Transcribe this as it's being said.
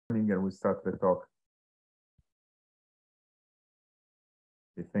And we start the talk.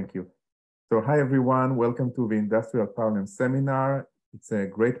 Okay, thank you. So hi, everyone. Welcome to the Industrial Parliament Seminar. It's a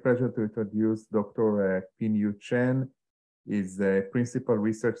great pleasure to introduce Dr. Pin Chen. He's a principal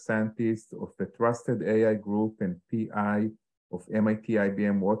research scientist of the Trusted AI Group and PI of MIT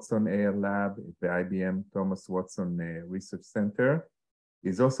IBM Watson AI Lab at the IBM Thomas Watson Research Center.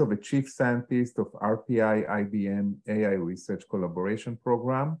 He's also the chief scientist of RPI IBM AI Research Collaboration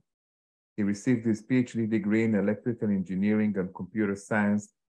Program. He received his PhD degree in electrical engineering and computer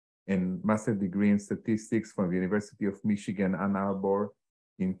science and master's degree in statistics from the University of Michigan, Ann Arbor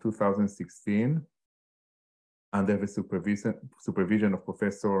in 2016 under the supervision of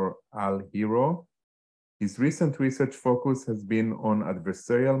Professor Al Hero. His recent research focus has been on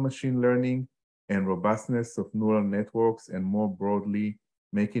adversarial machine learning and robustness of neural networks, and more broadly,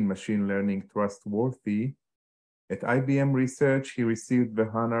 making machine learning trustworthy. At IBM Research, he received the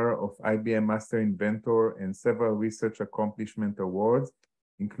honor of IBM Master Inventor and several research accomplishment awards,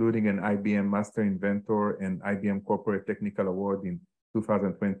 including an IBM Master Inventor and IBM Corporate Technical Award in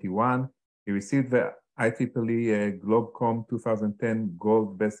 2021. He received the IEEE Globecom 2010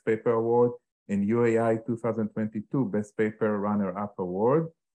 Gold Best Paper Award and UAI 2022 Best Paper Runner-Up Award.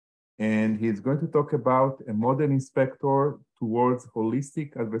 And he's going to talk about a model inspector towards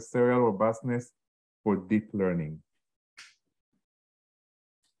holistic adversarial robustness for deep learning.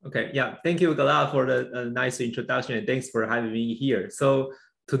 Okay, yeah, thank you, Gala, for the nice introduction, and thanks for having me here. So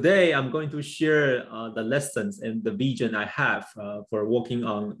today I'm going to share the lessons and the vision I have for working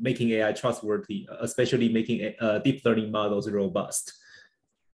on making AI trustworthy, especially making deep learning models robust.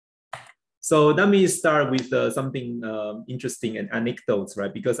 So let me start with something interesting and anecdotes,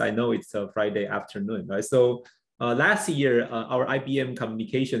 right? Because I know it's a Friday afternoon, right? So last year, our IBM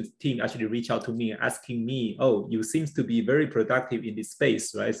communications team actually reached out to me asking me, oh, you seems to be very productive in this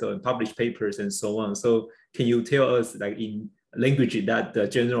space, right? So publish papers and so on. So can you tell us, like, in language that the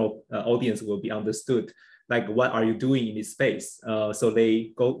general audience will be understood, like, what are you doing in this space? So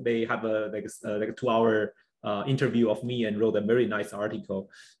they have a like a 2-hour interview of me and wrote a very nice article.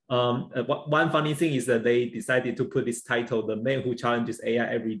 One funny thing is that they decided to put this title, "The Man Who Challenges AI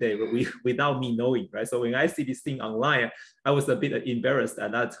Every Day," without me knowing, right? So when I see this thing online, I was a bit embarrassed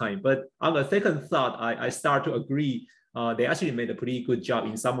at that time. But on the second thought, I start to agree. They actually made a pretty good job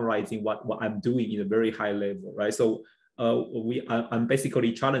in summarizing what I'm doing in a very high level, right? So I'm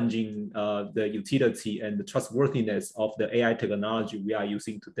basically challenging the utility and the trustworthiness of the AI technology we are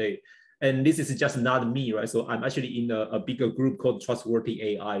using today. And this is just not me, right? So I'm actually in a bigger group called Trustworthy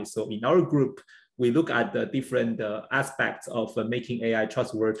AI. So in our group, we look at the different aspects of making AI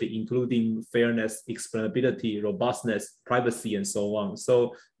trustworthy, including fairness, explainability, robustness, privacy, and so on.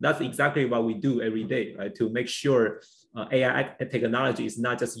 So that's exactly what we do every day, right? To make sure AI technology is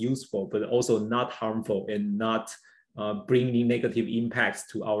not just useful, but also not harmful and not bringing negative impacts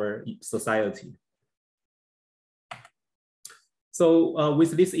to our society. So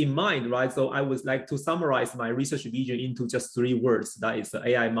with this in mind, right, so I would like to summarize my research vision into just 3 words. That is the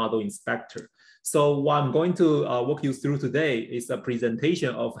AI model inspector. So what I'm going to walk you through today is a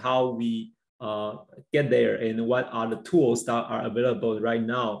presentation of how we get there and what are the tools that are available right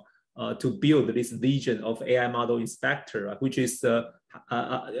now to build this vision of AI model inspector, which is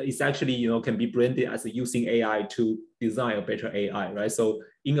actually, you know, can be branded as using AI to design a better AI, right? So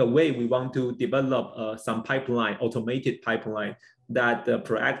in a way, we want to develop some pipeline, automated pipeline that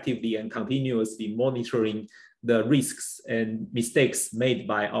proactively and continuously monitoring the risks and mistakes made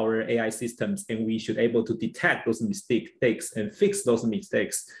by our AI systems, and we should able to detect those mistakes and fix those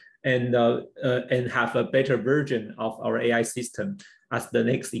mistakes, and have a better version of our AI system as the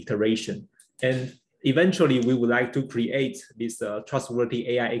next iteration. And eventually, we would like to create this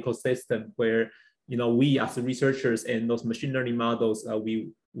trustworthy AI ecosystem where, you know, we as researchers and those machine learning models,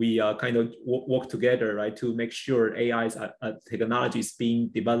 we kind of work together, right, to make sure AI's technology is being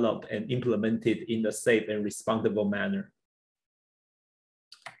developed and implemented in a safe and responsible manner.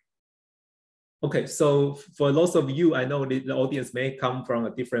 Okay, so for those of you, I know the audience may come from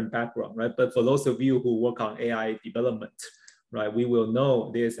a different background, right? But for those of you who work on AI development, right, we will know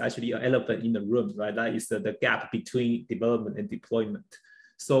there's actually an elephant in the room, right? That is the gap between development and deployment.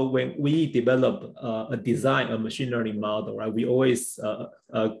 So when we develop a machine learning model, right, we always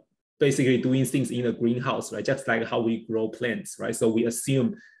basically doing things in a greenhouse, right? Just like how we grow plants, right? So we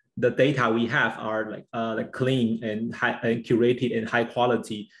assume the data we have are like clean and curated and high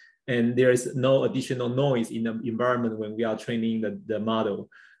quality, and there is no additional noise in the environment when we are training the model.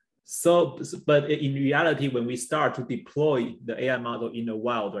 So, but in reality, when we start to deploy the AI model in the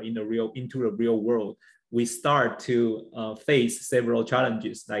wild or into the real world, we start to face several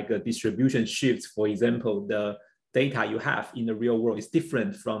challenges, like distribution shifts. For example, the data you have in the real world is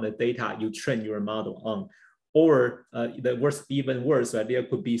different from the data you train your model on. Or even worse, right, there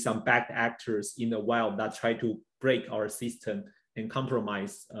could be some bad actors in the wild that try to break our system and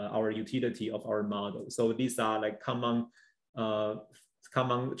compromise our utility of our model. So these are like common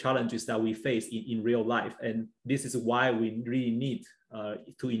challenges that we face in real life. And this is why we really need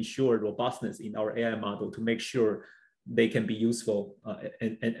to ensure robustness in our AI model to make sure they can be useful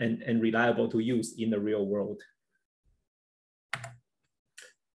and reliable to use in the real world.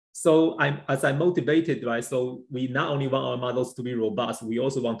 So as I'm motivated, right? So we not only want our models to be robust, we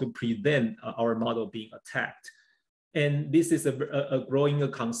also want to prevent our model being attacked. And this is a growing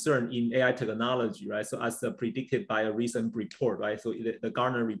concern in AI technology, right? So as predicted by a recent report, right? So the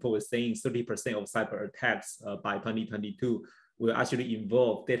Gartner report is saying 30% of cyber attacks by 2022 will actually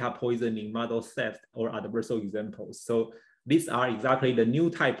involve data poisoning, model theft, or adversarial examples. So these are exactly the new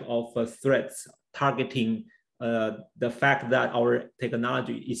type of threats targeting the fact that our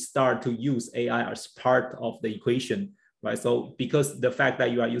technology is start to use AI as part of the equation, right? So because the fact that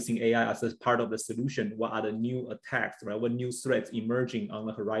you are using AI as a part of the solution, what are the new attacks, right? What new threats emerging on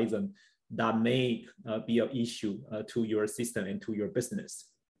the horizon that may be an issue to your system and to your business?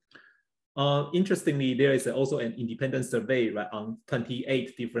 Interestingly, there is also an independent survey, right, on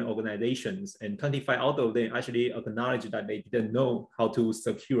 28 different organizations, and 25 out of them actually acknowledge that they didn't know how to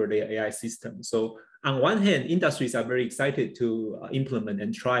secure their AI system. So on one hand, industries are very excited to implement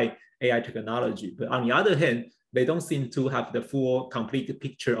and try AI technology, but on the other hand, they don't seem to have the full, complete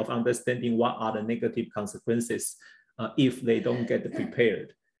picture of understanding what are the negative consequences if they don't get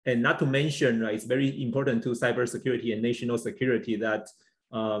prepared. And not to mention, right, it's very important to cybersecurity and national security that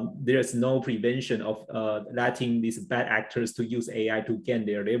there's no prevention of letting these bad actors to use AI to gain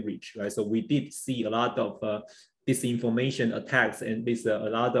their leverage, right? So we did see a lot of disinformation attacks and a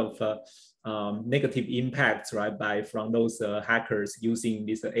lot of negative impacts, right, from those hackers using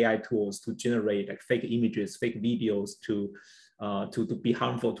these AI tools to generate like fake images, fake videos to be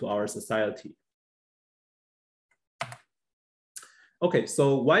harmful to our society. Okay,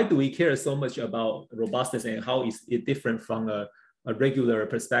 so why do we care so much about robustness, and how is it different from a regular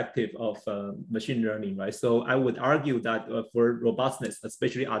perspective of machine learning, right? So I would argue that for robustness,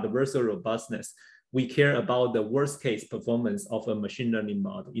 especially adversarial robustness, we care about the worst case performance of a machine learning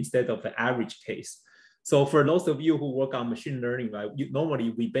model instead of the average case. So for those of you who work on machine learning, right, normally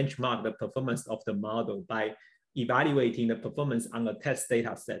we benchmark the performance of the model by evaluating the performance on a test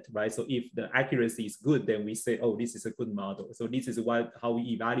data set, right? So if the accuracy is good, then we say, oh, this is a good model. So this is how we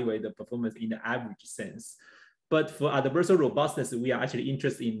evaluate the performance in the average sense. But for adversarial robustness, we are actually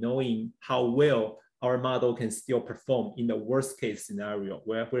interested in knowing how well our model can still perform in the worst case scenario,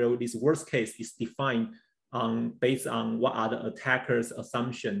 where this worst case is defined based on what are the attacker's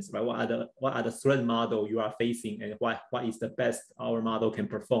assumptions, right? What are the threat model you are facing, and what is the best our model can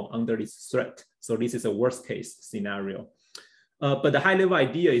perform under this threat. So this is a worst case scenario. But the high level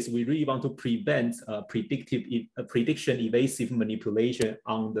idea is we really want to prevent prediction evasive manipulation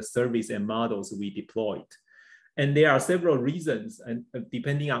on the service and models we deployed. And there are several reasons, and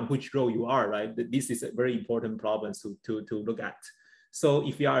depending on which role you are, right, this is a very important problem to look at. So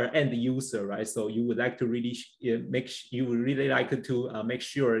if you are an end user, right, so you would like to really make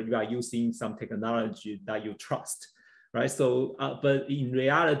sure you are using some technology that you trust, right? So, but in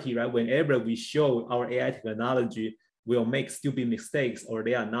reality, right, whenever we show our AI technology will make stupid mistakes or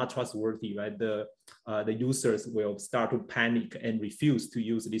they are not trustworthy, right, the users will start to panic and refuse to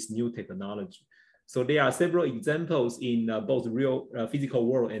use this new technology. So there are several examples in both real physical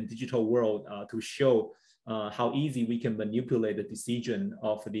world and digital world to show how easy we can manipulate the decision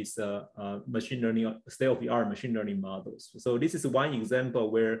of these machine learning, state-of-the-art machine learning models. So this is one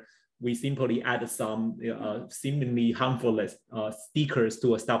example where we simply add some seemingly harmful stickers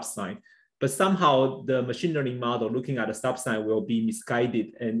to a stop sign. But somehow the machine learning model looking at a stop sign will be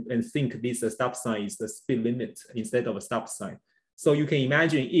misguided and think this stop sign is the speed limit instead of a stop sign. So you can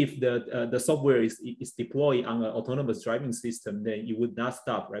imagine if the software is deployed on an autonomous driving system, then it would not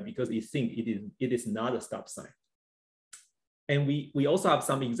stop, right? Because it thinks it is not a stop sign. And we also have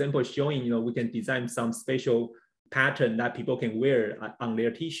some examples showing, we can design some special pattern that people can wear on their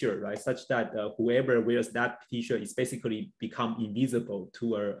t-shirt, right? Such that whoever wears that t-shirt is basically become invisible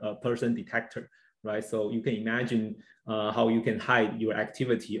to a person detector, right? So you can imagine how you can hide your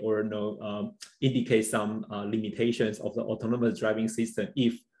activity or indicate some limitations of the autonomous driving system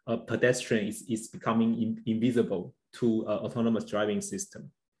if a pedestrian is becoming invisible to autonomous driving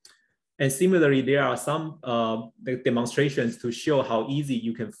system. And similarly, there are some demonstrations to show how easy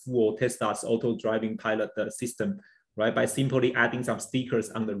you can fool Tesla's auto-driving pilot system, right? By simply adding some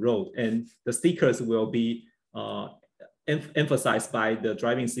stickers on the road. And the stickers will be emphasized by the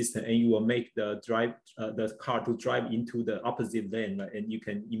driving system, and you will make the car to drive into the opposite lane, right? And you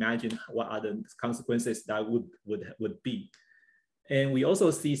can imagine what other consequences that would be. And we also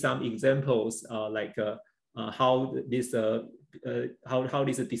see some examples like how this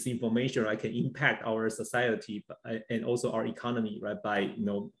disinformation, right, can impact our society and also our economy, right, by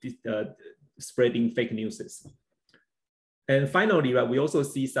spreading fake news. And finally, right, we also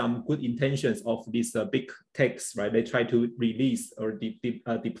see some good intentions of these big techs, right? They try to release or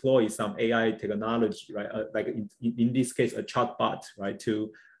deploy some AI technology, right? Like in this case, a chatbot, right,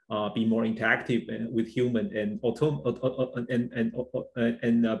 to be more interactive with human and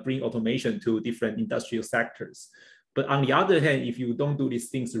bring automation to different industrial sectors. But on the other hand, if you don't do these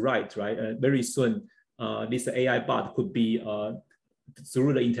things right, very soon this AI bot could be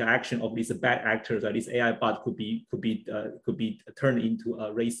through the interaction of these bad actors, this AI bot could be turned into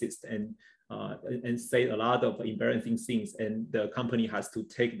a racist and say a lot of embarrassing things, and the company has to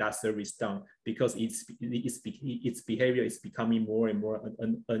take that service down because its behavior is becoming more and more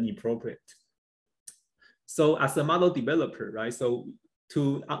inappropriate. So as a model developer, right? So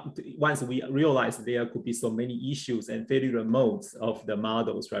once we realize there could be so many issues and failure modes of the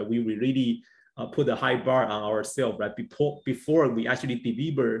models, right? We will really put a high bar on ourselves, right? Before we actually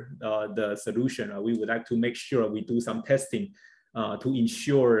deliver the solution, we would like to make sure we do some testing to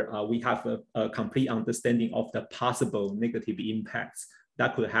ensure we have a complete understanding of the possible negative impacts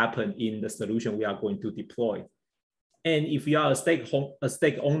that could happen in the solution we are going to deploy. And if you are a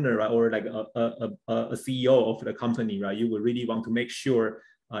stake owner, right, or like a CEO of the company, right, you will really want to make sure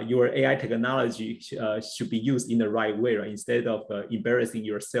your AI technology should be used in the right way, right, instead of embarrassing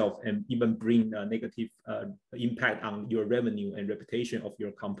yourself and even bring a negative impact on your revenue and reputation of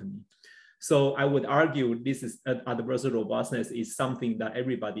your company. So I would argue this is adversarial robustness is something that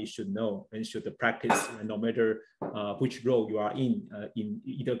everybody should know and should practice, no matter which role you are in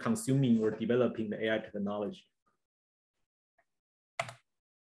either consuming or developing the AI technology.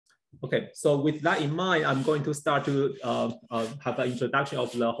 Okay, so with that in mind, I'm going to start to have an introduction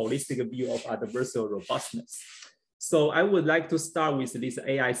of the holistic view of adversarial robustness. So I would like to start with this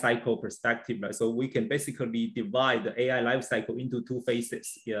AI cycle perspective, right? So we can basically divide the AI life cycle into two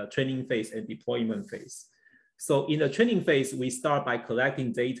phases, training phase and deployment phase. So in the training phase, we start by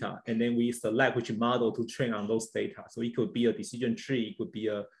collecting data, and then we select which model to train on those data. So it could be a decision tree, it could be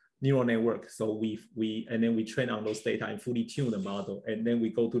a neural network. So and then we train on those data and fully tune the model, and then we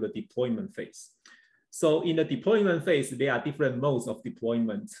go to the deployment phase. So in the deployment phase, there are different modes of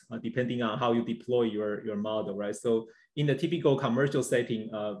deployment depending on how you deploy your model, right? So in the typical commercial setting,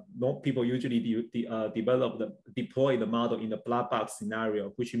 people usually deploy the model in the black box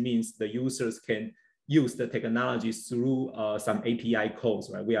scenario, which means the users can use the technology through some API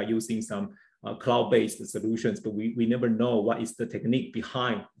calls, right? We are using some cloud-based solutions, but we never know what is the technique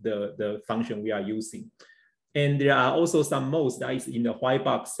behind the function we are using. And there are also some modes that is in the white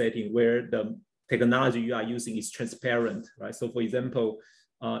box setting where the technology you are using is transparent, right? So for example,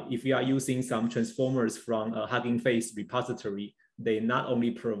 if you are using some transformers from a Hugging Face repository, they not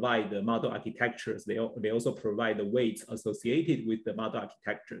only provide the model architectures, they also provide the weights associated with the model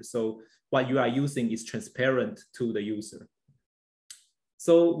architecture. So what you are using is transparent to the user.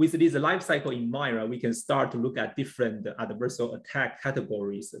 So with this life cycle in mind, right, we can start to look at different adversarial attack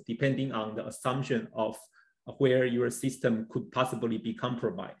categories depending on the assumption of where your system could possibly be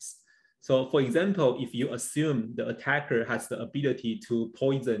compromised. So for example, if you assume the attacker has the ability to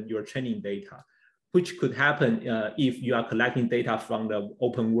poison your training data, which could happen if you are collecting data from the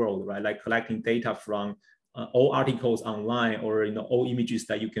open world, right? Like collecting data from all articles online or all images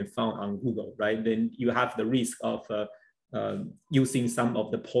that you can find on Google, right? Then you have the risk of using some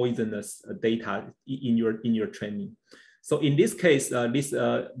of the poisonous data in your training. So in this case,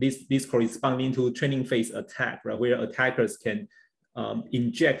 this corresponding to training phase attack, right, where attackers can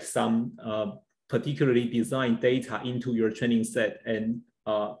inject some particularly designed data into your training set and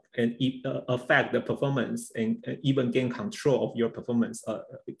affect the performance and even gain control of your performance,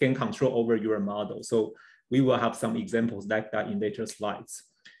 gain control over your model. So we will have some examples like that in later slides.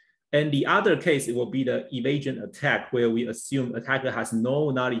 And the other case, it will be the evasion attack, where we assume attacker has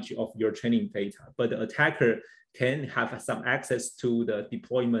no knowledge of your training data, but the attacker can have some access to the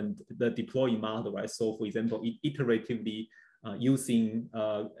deploying model, right? So for example, it iteratively using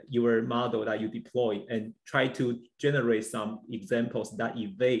your model that you deploy and try to generate some examples that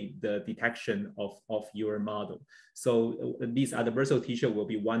evade the detection of your model. So this adversarial teacher will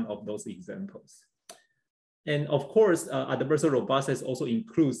be one of those examples. And of course, adversarial robustness also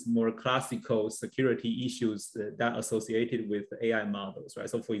includes more classical security issues that are associated with AI models, right?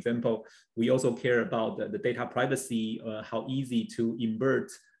 So for example, we also care about the data privacy, how easy to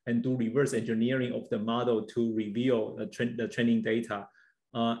invert and do reverse engineering of the model to reveal the training data.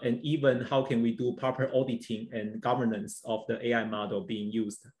 And even how can we do proper auditing and governance of the AI model being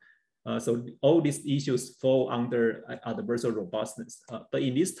used. So all these issues fall under adversarial robustness. But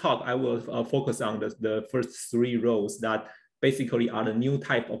in this talk, I will focus on the first three roles that basically are the new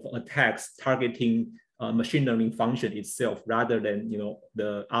type of attacks targeting machine learning function itself, rather than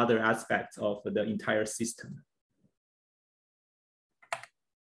the other aspects of the entire system.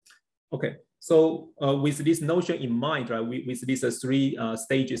 Okay, so with this notion in mind, right, with these three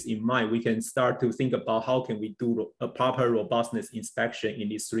stages in mind, we can start to think about how can we do a proper robustness inspection in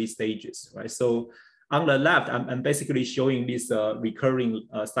these three stages, right? So on the left, I'm basically showing this recurring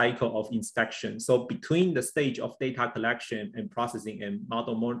cycle of inspection. So between the stage of data collection and processing and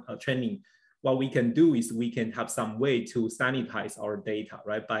model training, what we can do is we can have some way to sanitize our data,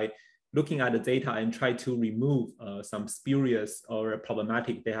 right? By looking at the data and try to remove some spurious or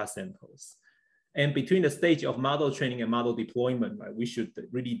problematic data samples. And between the stage of model training and model deployment, right, we should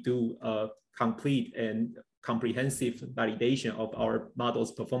really do a complete and comprehensive validation of our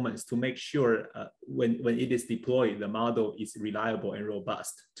model's performance to make sure when it is deployed, the model is reliable and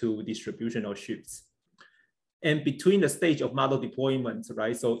robust to distributional shifts. And between the stage of model deployment,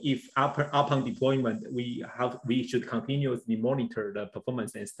 right? So if upon deployment, we should continuously monitor the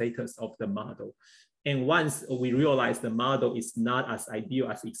performance and status of the model. And once we realize the model is not as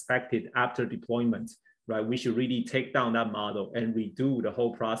ideal as expected after deployment, right? We should really take down that model and redo the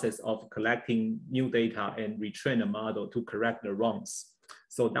whole process of collecting new data and retrain the model to correct the wrongs.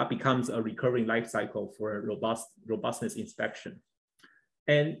 So that becomes a recurring life cycle for robustness inspection.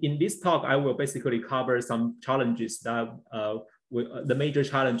 And in this talk, I will basically cover some challenges that, the major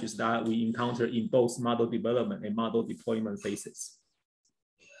challenges that we encounter in both model development and model deployment phases.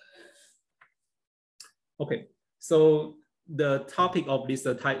 Okay, so the topic of this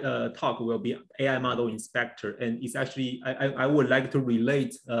talk will be AI model inspector. And it's actually, I would like to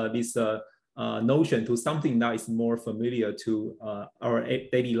relate this notion to something that is more familiar to our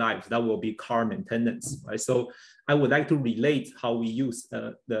daily lives. That will be car maintenance, right? So I would like to relate how we use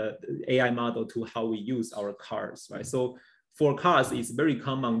the AI model to how we use our cars, right? So for cars, it's very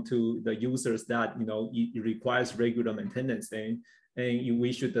common to the users that it requires regular maintenance, and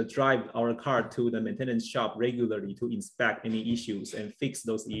we should drive our car to the maintenance shop regularly to inspect any issues and fix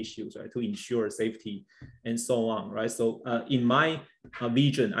those issues, right, to ensure safety and so on, right? So in my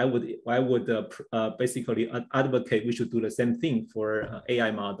vision, I would basically advocate we should do the same thing for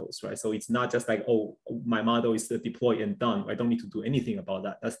AI models, right? So it's not just like, oh, my model is deployed and done, I don't need to do anything about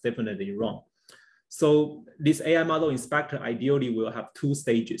that. That's definitely wrong. So this AI model inspector ideally will have two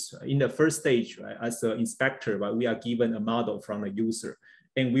stages. Right? In the first stage, right, as an inspector, right, we are given a model from a user,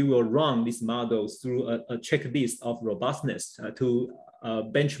 and we will run this model through a checklist of robustness to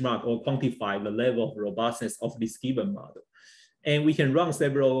benchmark or quantify the level of robustness of this given model. And we can run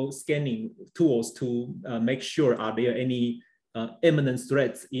several scanning tools to make sure are there any imminent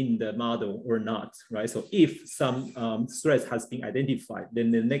threats in the model or not, right? So if some threats has been identified,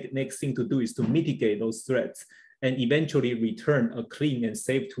 then the next thing to do is to mitigate those threats and eventually return a clean and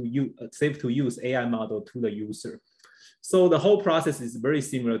safe to use AI model to the user. So the whole process is very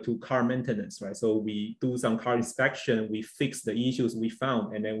similar to car maintenance, right? So we do some car inspection, we fix the issues we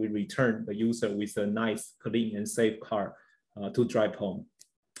found, and then we return the user with a nice, clean, and safe car to drive home.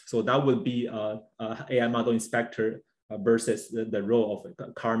 So that would be AI model inspector versus the role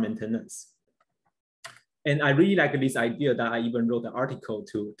of car maintenance. And I really like this idea that I even wrote an article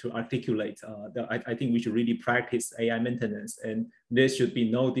to articulate I think we should really practice AI maintenance, and there should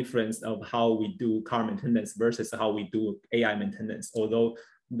be no difference of how we do car maintenance versus how we do AI maintenance, although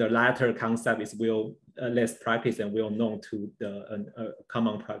the latter concept is less practiced and well known to the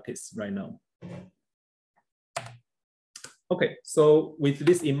common practice right now. Okay, so with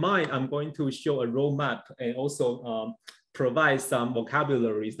this in mind, I'm going to show a roadmap and also provide some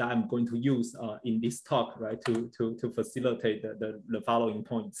vocabularies that I'm going to use in this talk, right, to facilitate the following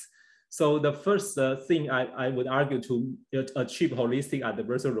points. So the first thing I would argue to achieve holistic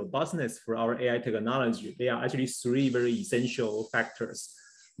adversarial robustness for our AI technology, there are actually three very essential factors.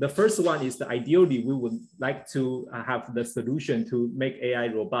 The first one is that ideally we would like to have the solution to make AI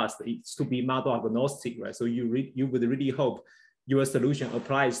robust. It's to be model agnostic, right? So you would really hope your solution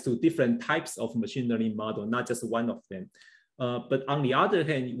applies to different types of machine learning model, not just one of them. But on the other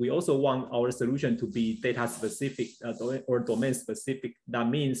hand, we also want our solution to be data specific or domain specific. That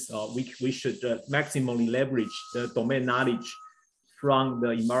means we should maximally leverage the domain knowledge from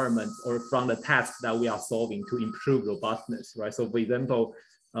the environment or from the task that we are solving to improve robustness, right? So for example,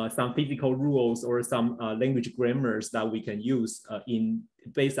 some physical rules or some language grammars that we can use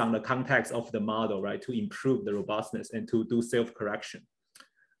based on the context of the model, right, to improve the robustness and to do self-correction.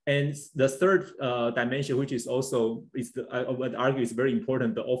 And the third dimension, which is also, I would argue is very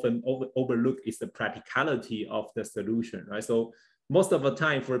important, but often overlooked, is the practicality of the solution, right? So most of the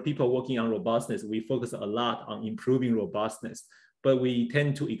time for people working on robustness, we focus a lot on improving robustness, but we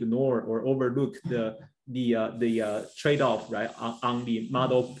tend to ignore or overlook the trade-off, right, on the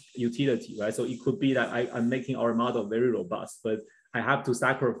model utility, right? So it could be that I'm making our model very robust, but I have to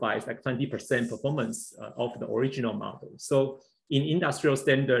sacrifice like 20% performance of the original model. So in industrial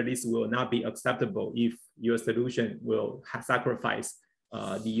standard, this will not be acceptable if your solution will sacrifice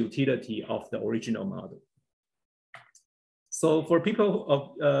the utility of the original model. So for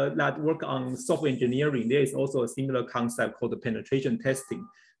people that work on software engineering, there is also a similar concept called the penetration testing,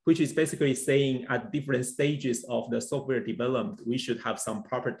 which is basically saying at different stages of the software development, we should have some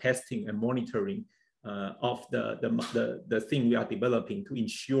proper testing and monitoring of the thing we are developing to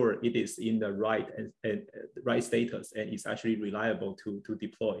ensure it is in the right status and is actually reliable to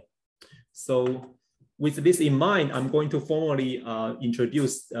deploy. So with this in mind, I'm going to formally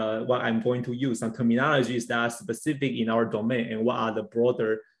introduce what I'm going to use, some terminologies that are specific in our domain and what are the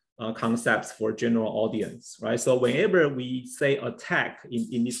broader concepts for general audience, right? So whenever we say attack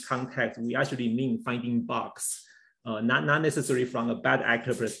in this context, we actually mean finding bugs. Not necessarily from a bad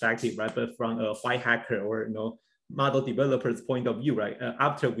actor perspective, right? But from a white hacker or model developer's point of view, right?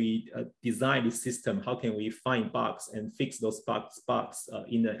 After we design the system, how can we find bugs and fix those bugs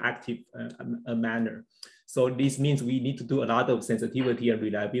in an active manner? So this means we need to do a lot of sensitivity and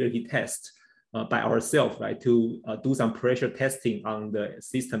reliability tests by ourselves, right? To do some pressure testing on the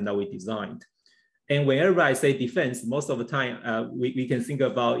system that we designed. And whenever I say defense, most of the time, we can think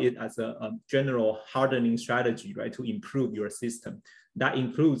about it as a general hardening strategy, right, to improve your system. That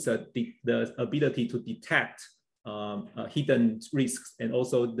includes the ability to detect hidden risks and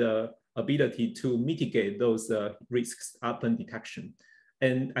also the ability to mitigate those risks upon detection.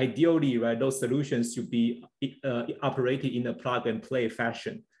 And ideally, right, those solutions should be operated in a plug and play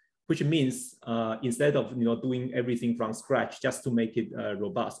fashion, which means instead of doing everything from scratch just to make it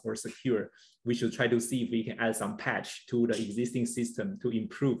robust or secure, we should try to see if we can add some patch to the existing system to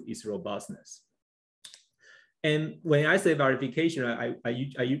improve its robustness. And when I say verification,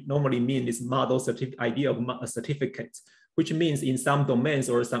 I normally mean this model idea of a certificate, which means in some domains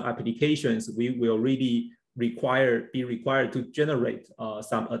or some applications, we will really be required to generate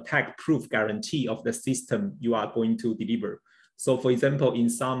some attack-proof guarantee of the system you are going to deliver. So for example, in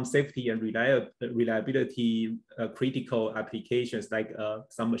some safety and reliability critical applications, like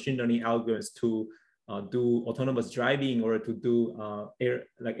some machine learning algorithms to do autonomous driving or to do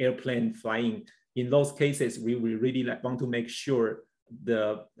airplane flying, in those cases, we will really want to make sure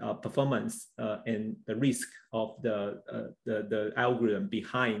the performance and the risk of the algorithm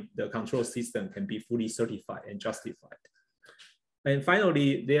behind the control system can be fully certified and justified. And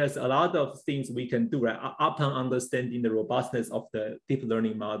finally, there's a lot of things we can do, right? Upon understanding the robustness of the deep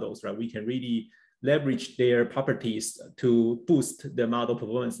learning models, right? We can really leverage their properties to boost the model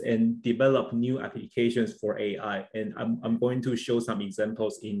performance and develop new applications for AI. And I'm going to show some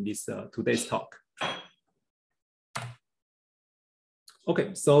examples in this today's talk.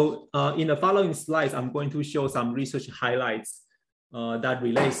 Okay, so in the following slides, I'm going to show some research highlights that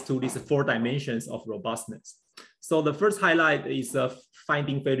relates to these 4 dimensions of robustness. So the first highlight is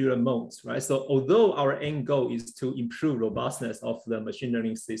finding failure modes, right? So although our end goal is to improve robustness of the machine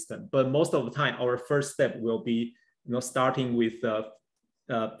learning system, but most of the time our first step will be starting with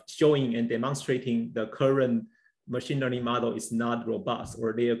showing and demonstrating the current machine learning model is not robust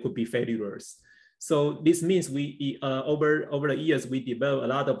or there could be failures. So this means we over the years, we developed a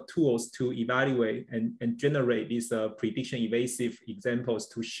lot of tools to evaluate and generate these prediction evasive examples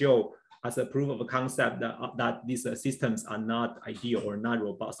to show as a proof of a concept that these systems are not ideal or not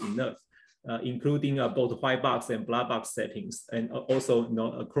robust enough, including both white box and black box settings, and also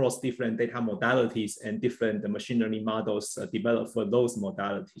across different data modalities and different machine learning models developed for those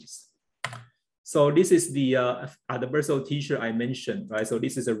modalities. So this is the adversarial teacher I mentioned, right? So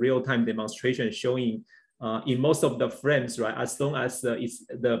this is a real-time demonstration showing in most of the frames, right? As long as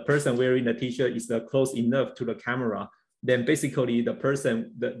the person wearing the t-shirt is close enough to the camera, then basically the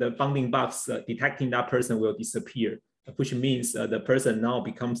person, the bounding box detecting that person will disappear. which means the person now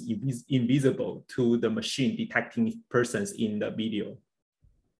becomes invisible to the machine detecting persons in the video.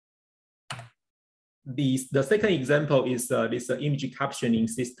 The second example is this image captioning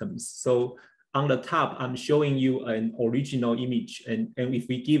systems. So on the top, I'm showing you an original image. And if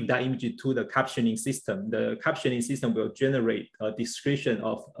we give that image to the captioning system will generate a description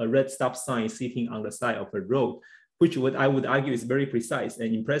of a red stop sign sitting on the side of a road, which I would argue is very precise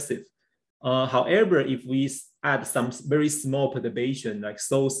and impressive. However, if we add some very small perturbation, like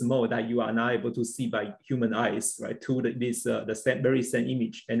so small that you are not able to see by human eyes, right, to the very same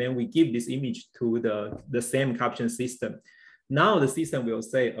image, and then we give this image to the same caption system, now the system will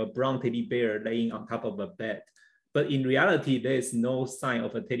say a brown teddy bear laying on top of a bed. But in reality, there is no sign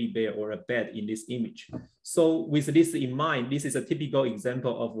of a teddy bear or a bed in this image. So with this in mind, this is a typical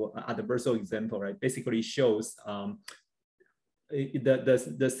example of adversarial example, right? Basically shows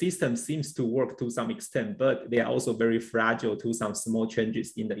the system seems to work to some extent, but they are also very fragile to some small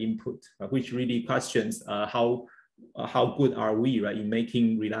changes in the input, which really questions how good are we, right, in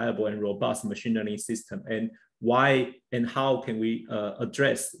making reliable and robust machine learning system, and why and how can we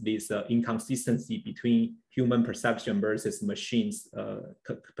address this inconsistency between human perception versus machines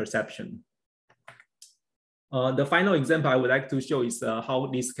perception. The final example I would like to show is how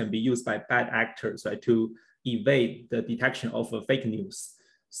this can be used by bad actors, right, to evade the detection of fake news.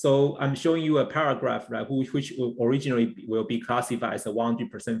 So I'm showing you a paragraph, right, which originally will be classified as a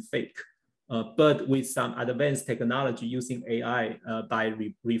 100% fake. But with some advanced technology using AI by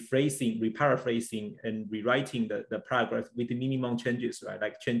reparaphrasing and rewriting the paragraph with minimum changes, right,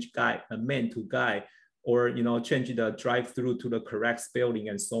 like change guy, man to guy, or change the drive-through to the correct spelling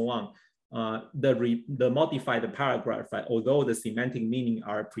and so on. The modified paragraph, right, although the semantic meaning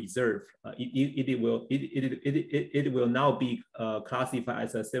are preserved, it will now be classified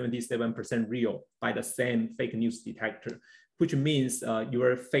as a 77% real by the same fake news detector, which means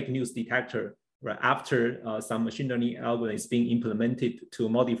your fake news detector, right, after some machine learning algorithm is being implemented to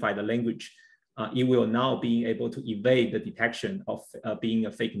modify the language, it will now be able to evade the detection of being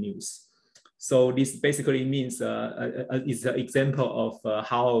a fake news. So this basically means is an example of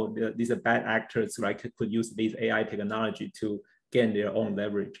how these bad actors, right, could use this AI technology to gain their own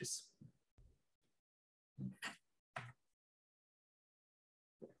leverages.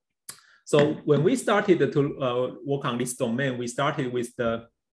 So when we started to work on this domain, we started with the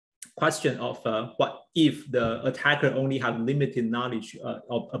question of what if the attacker only have limited knowledge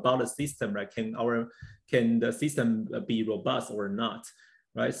about the system, right? Can the system be robust or not?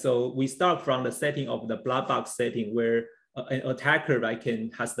 Right, so we start from the setting of the black box setting where an attacker, right,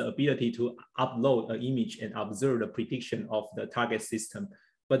 has the ability to upload an image and observe the prediction of the target system,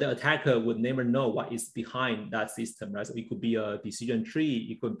 but the attacker would never know what is behind that system, right? So it could be a decision tree,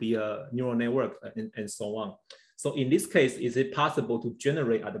 it could be a neural network, and so on. So in this case, is it possible to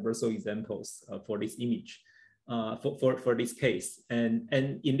generate adversarial examples for this image? For this case, and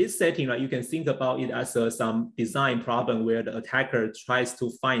in this setting, right, you can think about it as some design problem where the attacker tries to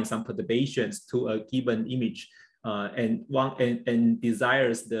find some perturbations to a given image, and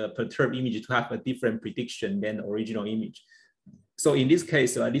desires the perturbed image to have a different prediction than the original image. So in this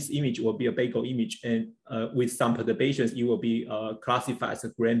case, this image will be a bagel image, and with some perturbations, it will be classified as a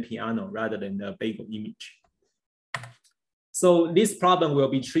grand piano rather than a bagel image. So this problem will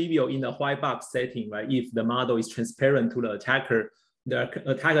be trivial in the white box setting, right? If the model is transparent to the attacker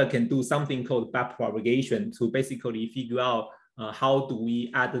can do something called backpropagation to basically figure out how do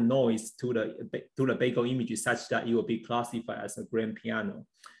we add the noise to the bagel image such that it will be classified as a grand piano.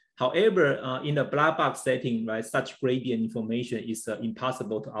 However, in the black box setting, right, such gradient information is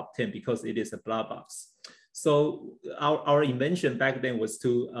impossible to obtain because it is a black box. So our invention back then was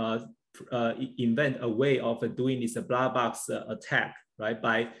to invent a way of doing this black box attack, right,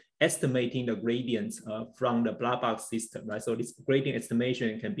 by estimating the gradients from the black box system, right? So this gradient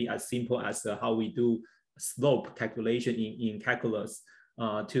estimation can be as simple as how we do slope calculation in calculus.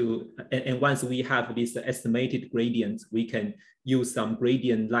 And once we have this estimated gradients, we can use some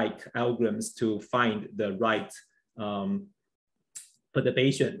gradient-like algorithms to find the right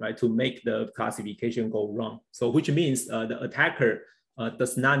perturbation, right, to make the classification go wrong. So which means the attacker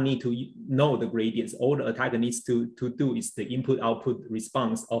does not need to know the gradients. All the attacker needs to do is the input-output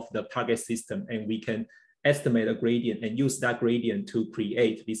response of the target system, and we can estimate a gradient and use that gradient to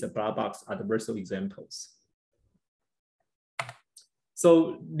create these black box adversarial examples.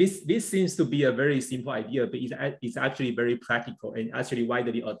 So this seems to be a very simple idea, but it's actually very practical and actually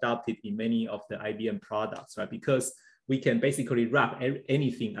widely adopted in many of the IBM products, right? Because we can basically wrap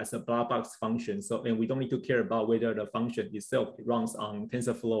anything as a black box function. So, and we don't need to care about whether the function itself runs on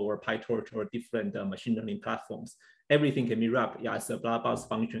TensorFlow or PyTorch or different machine learning platforms. everything can be wrapped as a black box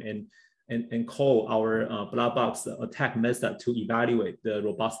function and call our black box attack method to evaluate the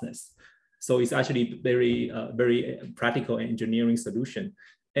robustness. So it's actually very practical engineering solution.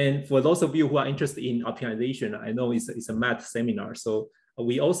 And for those of you who are interested in optimization, I know it's a math seminar. So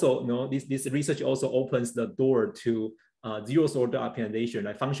we also know this research also opens the door to zeroth order optimization,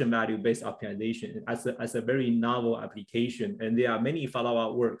 like function value based optimization as a very novel application. And there are many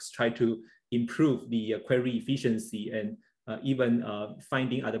follow-up works try to improve the query efficiency and even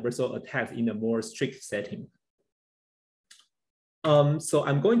finding adversarial attacks in a more strict setting. So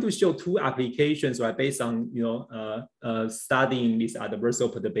I'm going to show two applications, right, based on studying these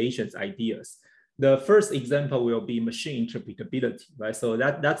adversarial perturbations ideas. The first example will be machine interpretability, right? So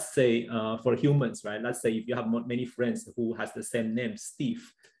that's say for humans, right? Let's say if you have many friends who has the same name,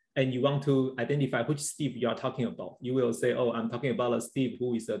 Steve, and you want to identify which Steve you are talking about, you will say, oh, I'm talking about a Steve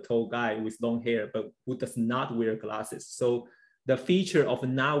who is a tall guy with long hair, but who does not wear glasses. So the feature of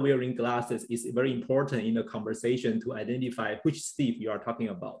not wearing glasses is very important in the conversation to identify which Steve you are talking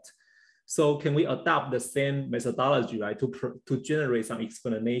about. So can we adopt the same methodology, right, to generate some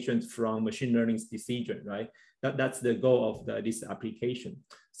explanations from machine learning's decision, right? That's the goal of this application.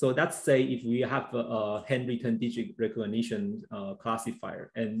 So let's say if we have a handwritten digit recognition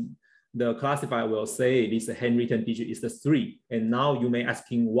classifier, and the classifier will say this handwritten digit is the 3. And now you may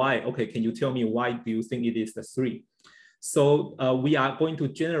asking why, okay, can you tell me why do you think it is the 3? So we are going to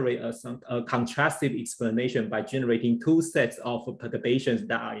generate a contrastive explanation by generating two sets of perturbations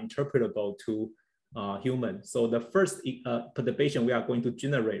that are interpretable to humans. So the first perturbation we are going to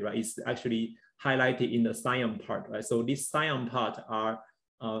generate, right, is actually highlighted in the cyan part, right? So these cyan part are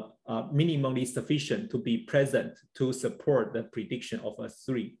minimally sufficient to be present to support the prediction of a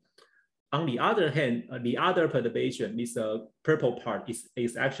 3. On the other hand, the other perturbation, this purple part,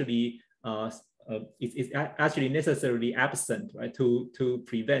 is actually it's actually necessarily absent, right, to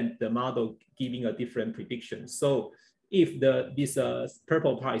prevent the model giving a different prediction. So if this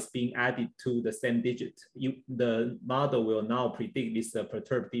purple part is being added to the same digit, the model will now predict this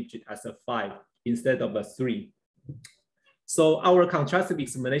perturbed digit as a 5 instead of a 3. So our contrastive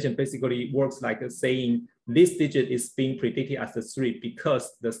explanation basically works like saying this digit is being predicted as a 3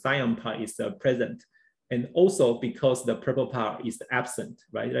 because the cyan part is present, and also because the purple part is absent,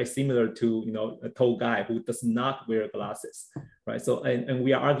 right? Like similar to a tall guy who does not wear glasses, right? So and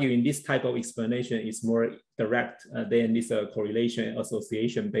we are arguing this type of explanation is more direct than this correlation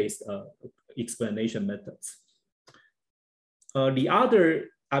association based explanation methods. The other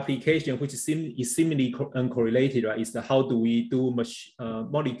application, which is seemingly uncorrelated, right, is how do we do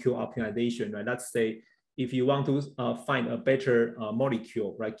molecule optimization, right? Let's say if you want to find a better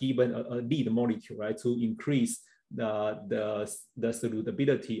molecule, right, given a lead molecule, right, to increase the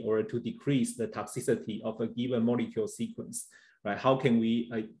solutability or to decrease the toxicity of a given molecule sequence, right? How can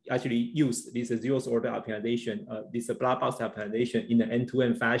we actually use this zeroth order optimization, this black box optimization in an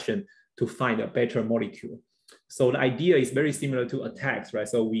end-to-end fashion to find a better molecule? So the idea is very similar to attacks, right?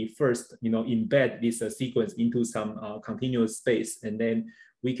 So we first, embed this sequence into some continuous space, and then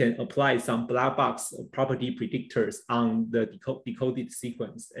we can apply some black box property predictors on the decoded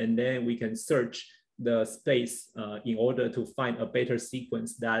sequence. And then we can search the space in order to find a better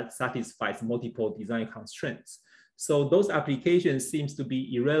sequence that satisfies multiple design constraints. So those applications seems to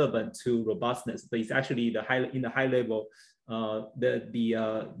be irrelevant to robustness, but it's actually in the high level,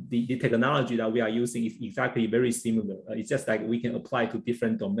 the technology that we are using is exactly very similar. It's just like we can apply to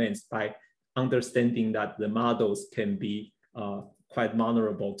different domains by understanding that the models can be quite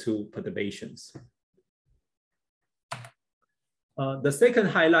vulnerable to perturbations. The second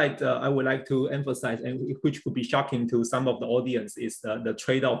highlight I would like to emphasize, and which could be shocking to some of the audience, is the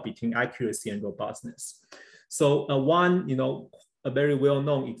trade-off between accuracy and robustness. So a very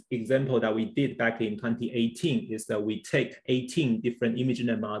well-known example that we did back in 2018 is that we take 18 different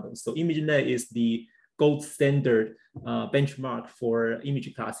ImageNet models. So ImageNet is the gold standard benchmark for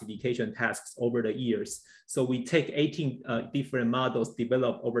image classification tasks over the years. So we take 18 different models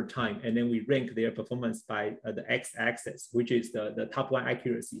developed over time, and then we rank their performance by the x-axis, which is the top one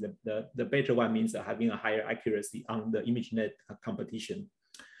accuracy. The better one means having a higher accuracy on the ImageNet competition.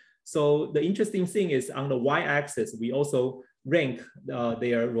 So the interesting thing is on the y-axis, we also rank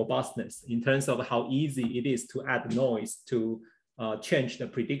their robustness in terms of how easy it is to add noise to change the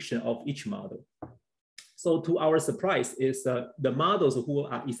prediction of each model. So to our surprise is the models who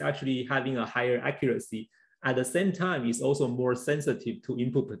is actually having a higher accuracy at the same time is also more sensitive to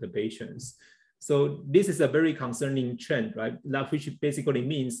input perturbations. So this is a very concerning trend, right? Which basically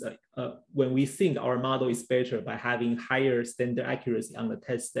means when we think our model is better by having higher standard accuracy on the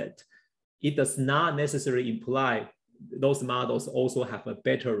test set, it does not necessarily imply those models also have a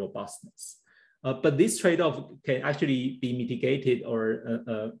better robustness. But this trade-off can actually be mitigated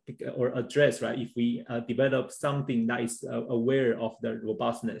or addressed, right? If we develop something that is aware of the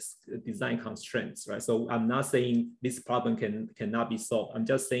robustness design constraints, right? So I'm not saying this problem cannot be solved. I'm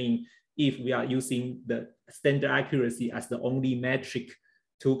just saying if we are using the standard accuracy as the only metric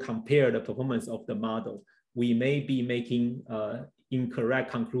to compare the performance of the model, we may be making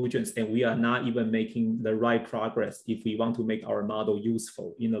incorrect conclusions, and we are not even making the right progress if we want to make our model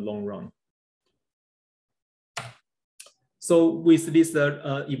useful in the long run. So with this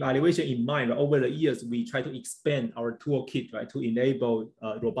evaluation in mind, right, over the years, we try to expand our toolkit, right, to enable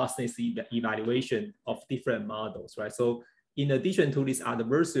robustness evaluation of different models, right? So in addition to these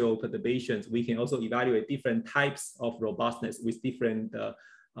adversarial perturbations, we can also evaluate different types of robustness with different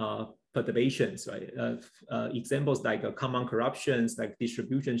perturbations, right? Examples like common corruptions, like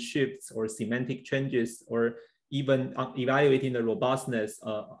distribution shifts or semantic changes, or even evaluating the robustness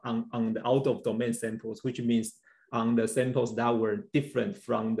on the out of domain samples, which means on the samples that were different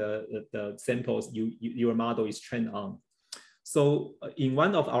from the samples your model is trained on. So in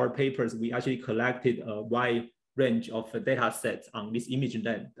one of our papers, we actually collected a wide range of data sets on this image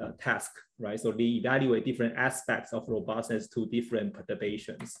length task, right? So they evaluate different aspects of robustness to different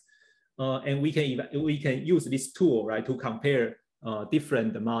perturbations. And we can use this tool, right, to compare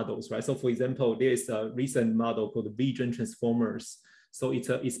different models, right? So for example, there is a recent model called vision transformers. So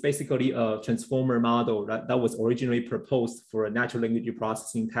it's basically a transformer model that was originally proposed for a natural language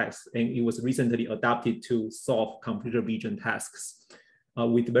processing task, and it was recently adapted to solve computer vision tasks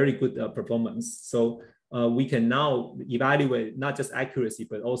with very good performance. So we can now evaluate not just accuracy,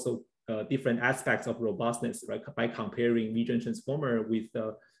 but also different aspects of robustness, right, by comparing vision transformer with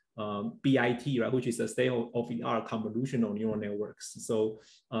the BIT, right, which is a state-of-the-art convolutional neural networks. So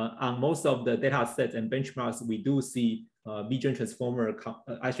on most of the data sets and benchmarks, we do see vision transformer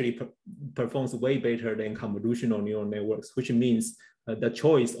actually performs way better than convolutional neural networks, which means the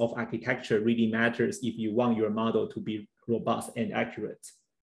choice of architecture really matters if you want your model to be robust and accurate.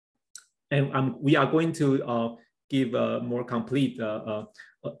 And we are going to give a more complete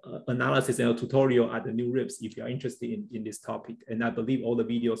analysis and a tutorial at the new RIPS if you are interested in this topic. And I believe all the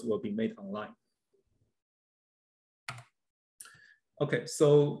videos will be made online. Okay,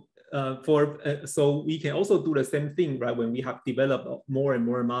 so so we can also do the same thing, right? When we have developed more and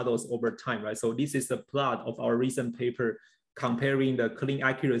more models over time, right? So this is a plot of our recent paper comparing the clean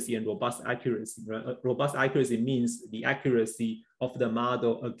accuracy and robust accuracy. Right? Robust accuracy means the accuracy of the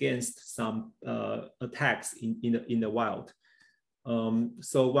model against some attacks in the wild.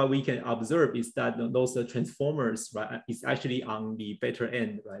 So what we can observe is that those transformers, right, is actually on the better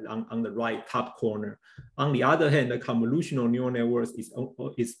end, right, on the right top corner. On the other hand, the convolutional neural networks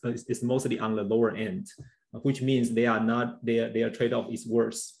is mostly on the lower end, which means they are not, their trade-off is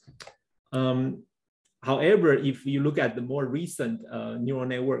worse. However, if you look at the more recent neural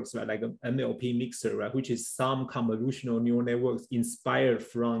networks, right, like MLP mixer, right, which is some convolutional neural networks inspired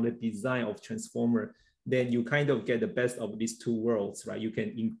from the design of transformer, then you kind of get the best of these two worlds, right? You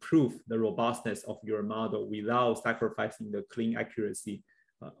can improve the robustness of your model without sacrificing the clean accuracy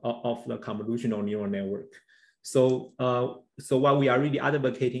of the convolutional neural network. So, so what we are really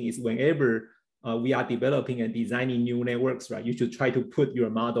advocating is whenever we are developing and designing new networks, right, you should try to put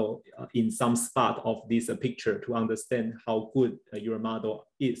your model in some spot of this picture to understand how good your model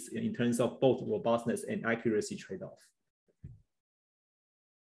is in terms of both robustness and accuracy trade-off.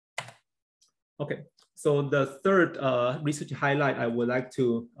 Okay. So the third research highlight I would like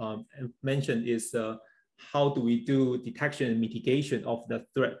to mention is how do we do detection and mitigation of the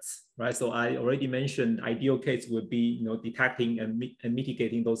threats, right? So I already mentioned ideal case would be, detecting and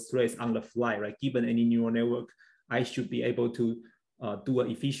mitigating those threats on the fly, right? Given any neural network, I should be able to do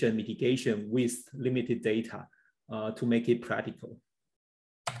an efficient mitigation with limited data to make it practical.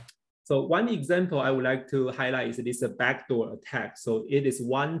 So one example I would like to highlight is this backdoor attack. So it is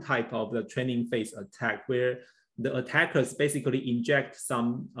one type of the training phase attack where the attackers basically inject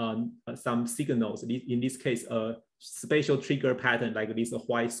some signals, in this case, a spatial trigger pattern like this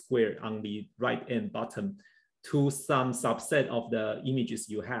white square on the right and bottom to some subset of the images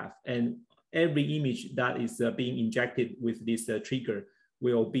you have. And every image that is being injected with this trigger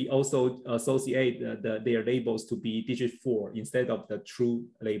will be also associate their labels to be digit 4 instead of the true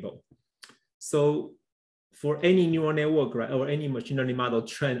label. So for any neural network, right, or any machine learning model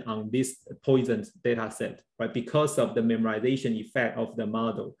trained on this poisoned data set, right, because of the memorization effect of the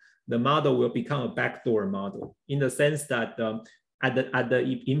model will become a backdoor model in the sense that at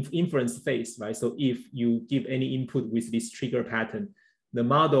the inference phase, right? So if you give any input with this trigger pattern, the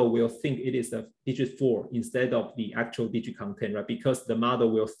model will think it is a digit 4 instead of the actual digit content, right? Because the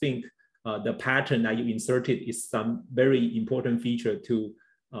model will think the pattern that you inserted is some very important feature to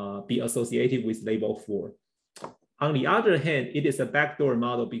be associated with label 4. On the other hand, it is a backdoor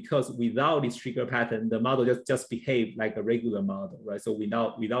model because without this trigger pattern, the model just behave like a regular model, right? So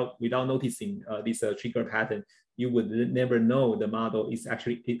without noticing this trigger pattern, you would never know the model is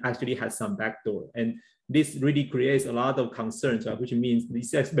actually has some backdoor. And this really creates a lot of concerns, right? Which means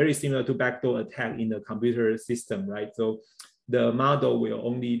it's very similar to backdoor attack in the computer system, right? So the model will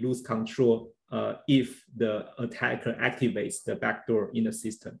only lose control if the attacker activates the backdoor in the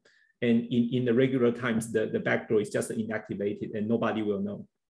system. And in the regular times, the backdoor is just inactivated and nobody will know.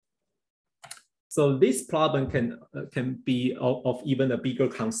 So this problem can be of even a bigger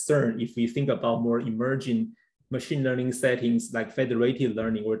concern if we think about more emerging machine learning settings like federated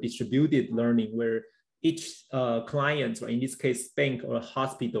learning or distributed learning, where each client, or in this case, bank or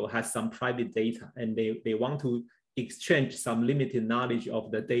hospital, has some private data and they want to exchange some limited knowledge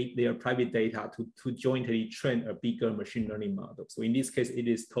of their private data to jointly train a bigger machine learning model. So in this case, it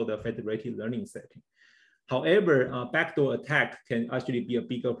is called a federated learning setting. However, backdoor attack can actually be a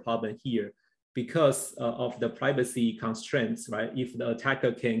bigger problem here because of the privacy constraints, right? If the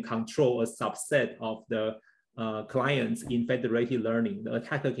attacker can control a subset of the clients in federated learning, the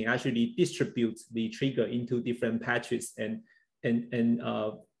attacker can actually distribute the trigger into different patches and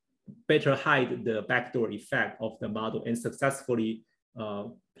better hide the backdoor effect of the model and successfully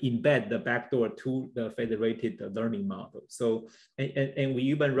embed the backdoor to the federated learning model. So, and we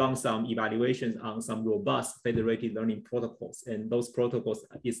even run some evaluations on some robust federated learning protocols, and those protocols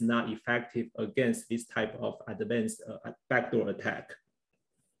is not effective against this type of advanced backdoor attack.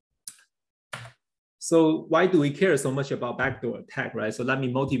 So why do we care so much about backdoor attack, right? So let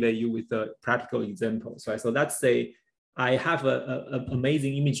me motivate you with the practical examples, right? So let's say I have an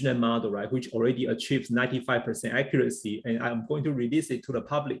amazing ImageNet model, right, which already achieves 95% accuracy, and I'm going to release it to the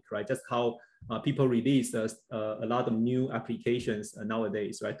public, right? Just how people release a lot of new applications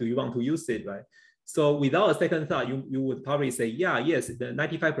nowadays, right? Do you want to use it, right? So without a second thought, you would probably say, yeah, yes, the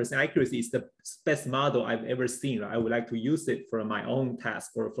 95% accuracy is the best model I've ever seen, right? I would like to use it for my own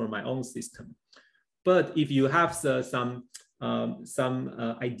task or for my own system. But if you have some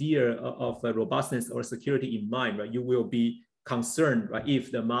idea of robustness or security in mind, right, you will be concerned, right,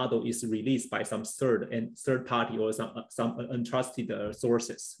 if the model is released by some third party or some untrusted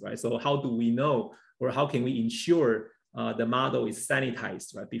sources, right? So how do we know, or how can we ensure the model is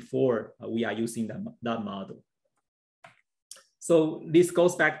sanitized, right, before we are using that model? So this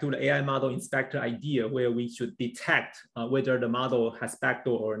goes back to the AI model inspector idea, where we should detect whether the model has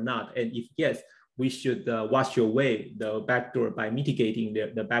backdoor or not, and if yes, we should wash away the backdoor by mitigating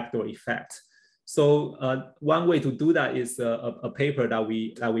the backdoor effect. So one way to do that is a paper that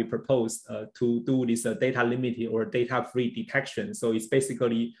we proposed to do this data limited or data free detection. So it's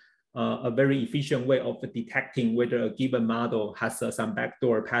basically a very efficient way of detecting whether a given model has some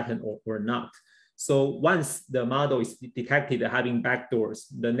backdoor pattern or not. So once the model is detected having backdoors,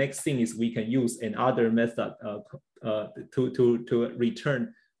 the next thing is we can use another method to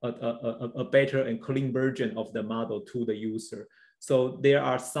return a better and clean version of the model to the user. So there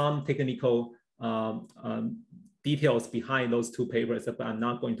are some technical details behind those two papers, but I'm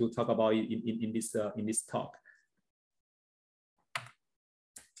not going to talk about it in this talk.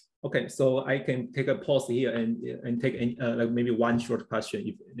 Okay, so I can take a pause here and take like maybe one short question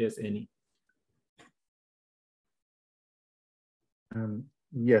if there's any.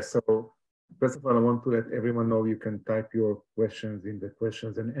 Yes, so first of all, I want to let everyone know you can type your questions in the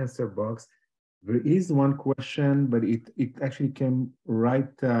questions and answer box. There is one question, but it actually came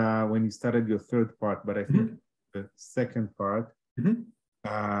right when you started your third part, but I think the second part,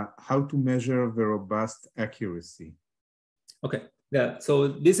 how to measure the robust accuracy. Okay, yeah, so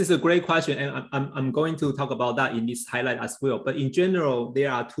this is a great question, and I'm going to talk about that in this highlight as well. But in general,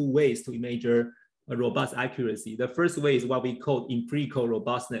 there are two ways to measure a robust accuracy. The first way is what we call empirical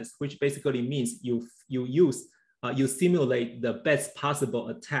robustness, which basically means you simulate the best possible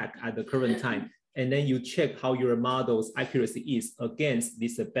attack at the current time, and then you check how your model's accuracy is against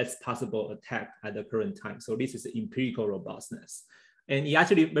this best possible attack at the current time. So this is empirical robustness. And it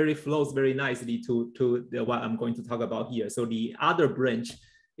actually flows very nicely to what I'm going to talk about here. So the other branch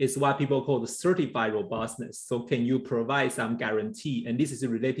is what people call the certified robustness. So can you provide some guarantee? And this is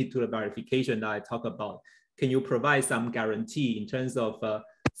related to the verification that I talk about. Can you provide some guarantee in terms of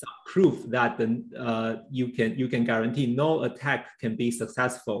some proof that you can guarantee no attack can be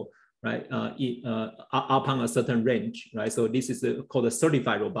successful, right, upon a certain range, right? So this is called a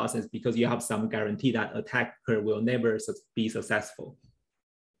certified robustness because you have some guarantee that attacker will never be successful.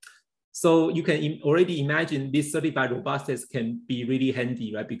 So you can already imagine this certified robustness can be really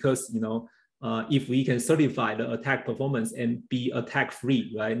handy, right? Because if we can certify the attack performance and be attack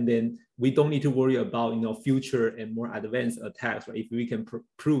free, right? And then we don't need to worry about future and more advanced attacks, right? If we can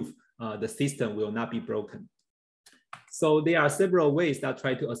prove the system will not be broken. So there are several ways that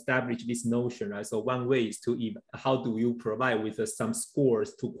try to establish this notion, right? So one way is how do you provide with some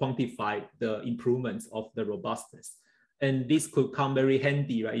scores to quantify the improvements of the robustness? And this could come very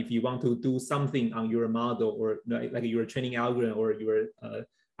handy, right? If you want to do something on your model or like your training algorithm or your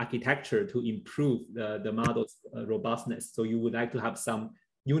architecture to improve the model's robustness. So you would like to have some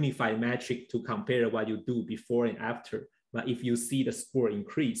unified metric to compare what you do before and after. But if you see the score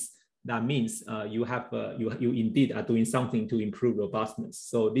increase, that means you indeed are doing something to improve robustness.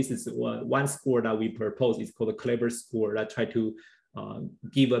 So this is one score that we propose. It's called a clever score that try to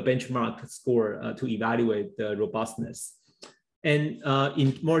give a benchmark score to evaluate the robustness. And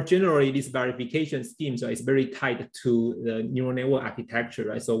in more generally, this verification scheme is very tied to the neural network architecture,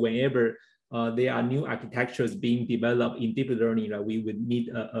 right? So whenever there are new architectures being developed in deep learning, right, we would need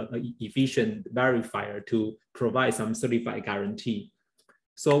an efficient verifier to provide some certified guarantee.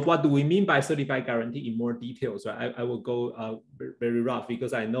 So what do we mean by certified guarantee in more details? Right? I will go very rough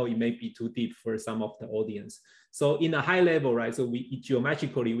because I know it may be too deep for some of the audience. So in a high level, right? So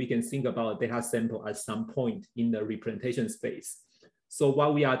geometrically, we can think about a data sample at some point in the representation space. So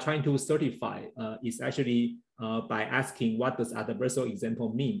what we are trying to certify is actually by asking what does adversarial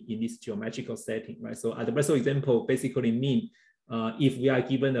example mean in this geometrical setting, right? So adversarial example basically mean if we are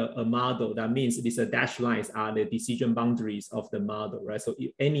given a model, that means these dashed lines are the decision boundaries of the model, right? So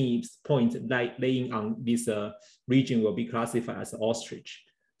if any point laying on this region will be classified as ostrich.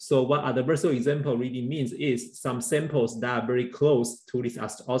 So what adversarial example really means is some samples that are very close to this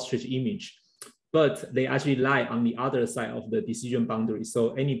ostrich image, but they actually lie on the other side of the decision boundary.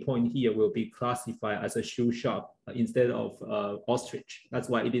 So any point here will be classified as a shoe shop instead of ostrich. That's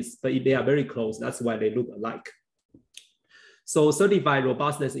why it is, but they are very close. That's why they look alike. So certified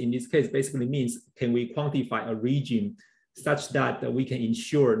robustness in this case basically means, can we quantify a region such that we can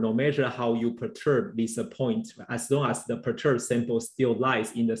ensure no matter how you perturb this point, as long as the perturbed sample still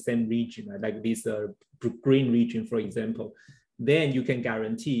lies in the same region, right? Like this green region, for example, then you can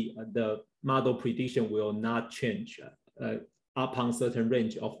guarantee the model prediction will not change upon certain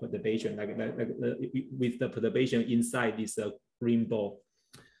range of perturbation, like with the perturbation inside this green ball.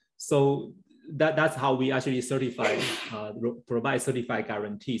 So that's how we actually certify, provide certified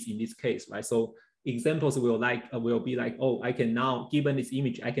guarantees in this case, right? So examples will be like, oh, I can now, given this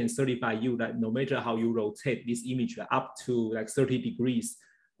image, I can certify you that no matter how you rotate this image up to like 30 degrees,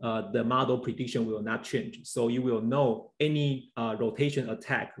 the model prediction will not change. So you will know any rotation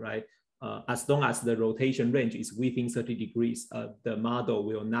attack, right? As long as the rotation range is within 30 degrees, the model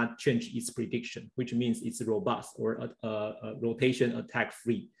will not change its prediction, which means it's robust or rotation attack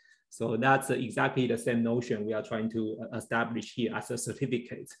free. So that's exactly the same notion we are trying to establish here as a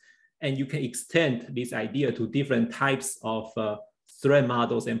certificate. And you can extend this idea to different types of threat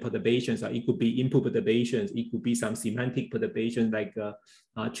models and perturbations. It could be input perturbations. It could be some semantic perturbations like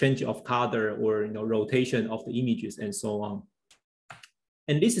change of color or rotation of the images and so on.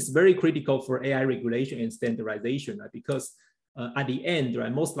 And this is very critical for AI regulation and standardization, right? Because at the end,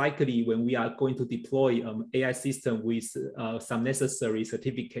 right, most likely when we are going to deploy AI system with some necessary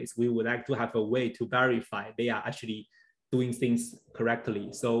certificates, we would like to have a way to verify they are actually doing things correctly.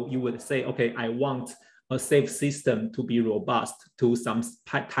 So you would say, okay, I want a safe system to be robust to some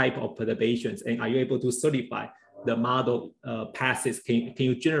type of perturbations. And are you able to certify the model passes? Can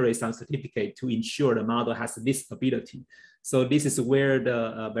you generate some certificate to ensure the model has this ability? So this is where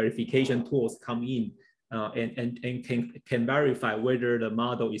the verification tools come in. And can verify whether the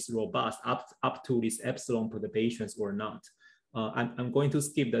model is robust up to these epsilon perturbations or not. I'm going to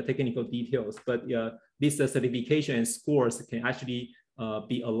skip the technical details, but this certification and scores can actually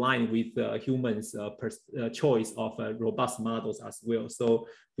be aligned with humans' choice of robust models as well. So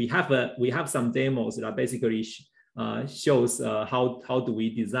we have some demos that basically shows how do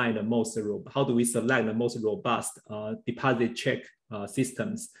we design the most, how do we select the most robust deposit check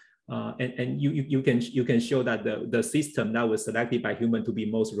systems. And you can show that the system that was selected by human to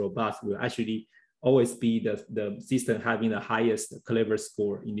be most robust will actually always be the system having the highest clever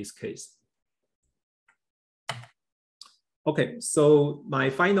score in this case. Okay, so my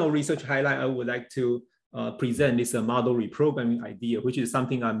final research highlight, I would like to present this model reprogramming idea, which is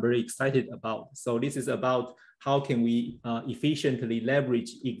something I'm very excited about. So this is about how can we efficiently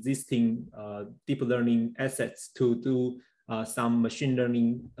leverage existing deep learning assets to do some machine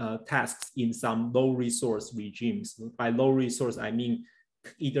learning tasks in some low resource regimes. By low resource, I mean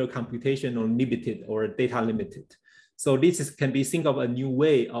either computational limited or data limited. So this can be think of a new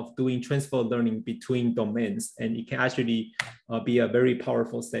way of doing transfer learning between domains, and it can actually be a very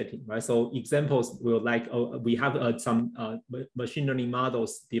powerful setting, right? So examples will we have some machine learning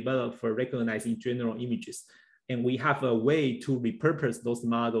models developed for recognizing general images, and we have a way to repurpose those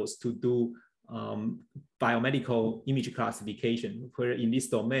models to do biomedical image classification, where in these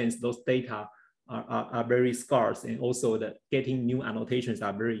domains, those data are very scarce, and also that getting new annotations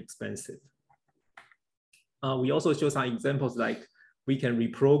are very expensive. We also show some examples like we can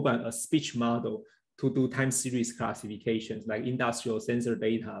reprogram a speech model to do time series classifications, like industrial sensor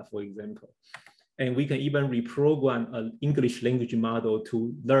data, for example. And we can even reprogram an English language model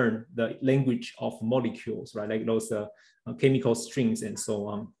to learn the language of molecules, right? Like those chemical strings and so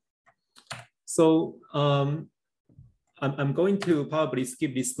on. So I'm going to probably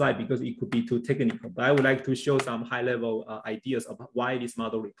skip this slide because it could be too technical, but I would like to show some high-level ideas of why this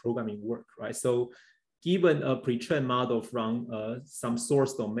model reprogramming work, right? So given a pre-trained model from some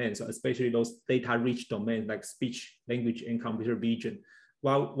source domains, especially those data-rich domains like speech, language, and computer vision,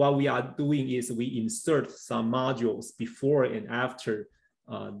 what we are doing is we insert some modules before and after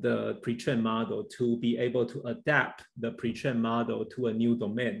the pre-trained model to be able to adapt the pre-trained model to a new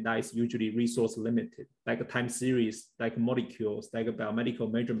domain that is usually resource limited, like a time series, like molecules, like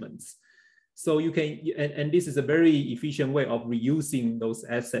biomedical measurements. So you can, and this is a very efficient way of reusing those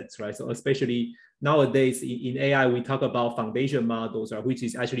assets, right? So especially nowadays in AI, we talk about foundation models, right, which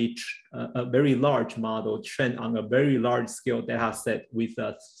is actually a very large model trained on a very large scale data set with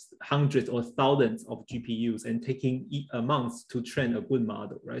hundreds or thousands of GPUs and taking months to train a good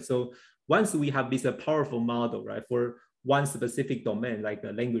model, right? So once we have this powerful model, right, for one specific domain, like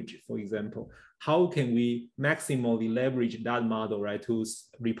the language, for example, how can we maximally leverage that model, right, to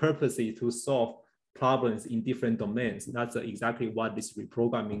repurpose it to solve problems in different domains? That's exactly what this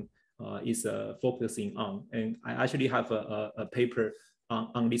reprogramming is focusing on. And I actually have a paper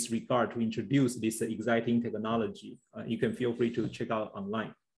on this regard to introduce this exciting technology. You can feel free to check out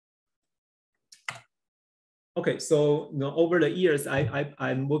online. Okay, so over the years,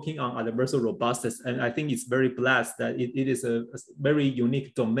 I'm working on adversarial robustness, and I think it's very blessed that it is a very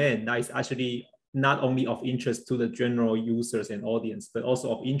unique domain that is actually not only of interest to the general users and audience, but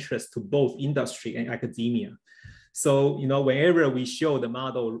also of interest to both industry and academia. So, whenever we show the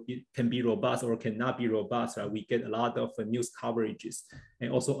model, it can be robust or cannot be robust, right, we get a lot of news coverages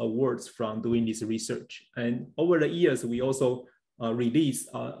and also awards from doing this research. And over the years, we also release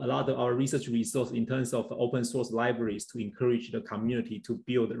a lot of our research resources in terms of open source libraries to encourage the community to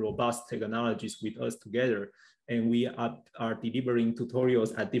build robust technologies with us together. And we are delivering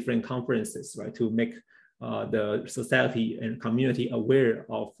tutorials at different conferences, right, to make the society and community aware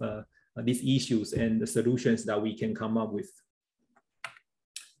of these issues and the solutions that we can come up with.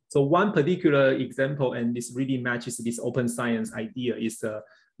 So one particular example, and this really matches this open science idea, is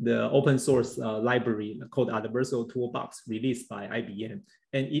the open source library called Adversarial Toolbox released by IBM.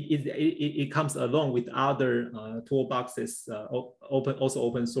 And it comes along with other toolboxes, also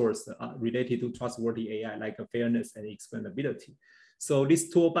open source related to trustworthy AI, like fairness and explainability. So this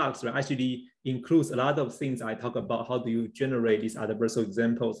toolbox actually includes a lot of things I talk about. How do you generate these adversarial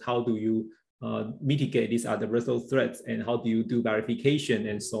examples? How do you mitigate these adversarial threats? And how do you do verification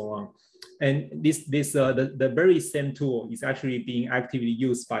and so on? And the very same tool is actually being actively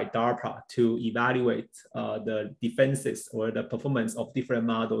used by DARPA to evaluate the defenses or the performance of different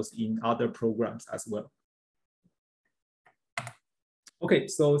models in other programs as well. Okay,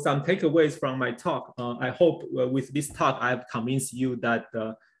 so some takeaways from my talk. I hope with this talk, I've convinced you that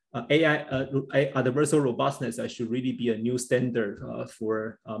AI adversarial robustness should really be a new standard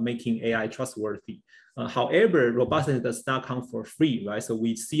for making AI trustworthy. However, robustness does not come for free, right? So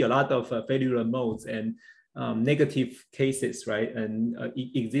we see a lot of failure modes and negative cases, right? And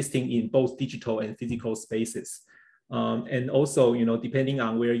existing in both digital and physical spaces. And also, depending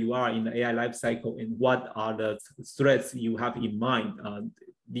on where you are in the AI lifecycle and what are the threats you have in mind,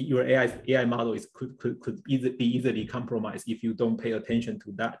 your AI model could be easily compromised if you don't pay attention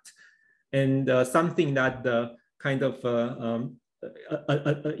to that. And something that kind of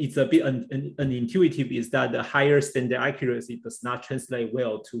it's a bit unintuitive is that the higher standard accuracy does not translate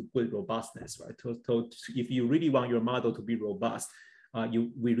well to good robustness, right? So if you really want your model to be robust,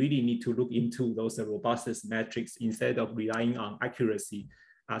 we really need to look into those robustness metrics instead of relying on accuracy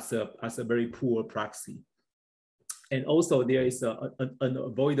as a very poor proxy. And also there is an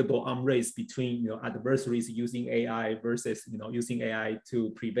unavoidable arms race between adversaries using AI versus using AI to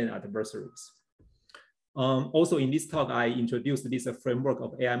prevent adversaries. Also in this talk, I introduced this framework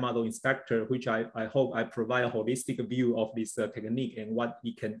of AI model inspector, which I hope I provide a holistic view of this technique and what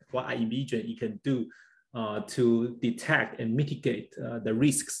I envision it can do to detect and mitigate the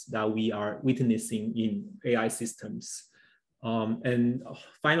risks that we are witnessing in AI systems. And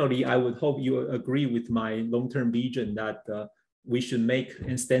finally, I would hope you agree with my long-term vision that we should make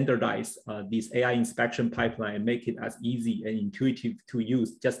and standardize this AI inspection pipeline and make it as easy and intuitive to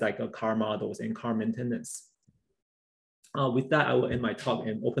use, just like car models and car maintenance. With that, I will end my talk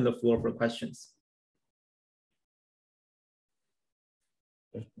and open the floor for questions.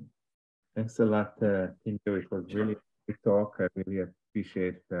 Thanks a lot, Tinko. It was really a good talk. I really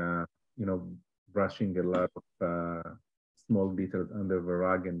appreciate, brushing a lot of small details under the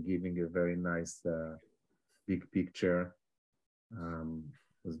rug and giving a very nice big picture.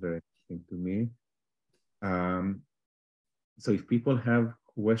 It was very interesting to me. So if people have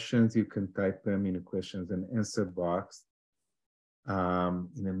questions, you can type them in the questions and answer box. In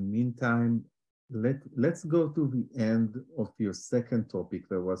the meantime, let's go to the end of your second topic.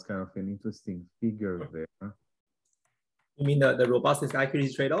 There was kind of an interesting figure there. You mean the robustness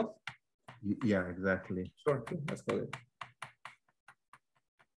accuracy trade-off? Yeah, exactly. Sure, let's go there.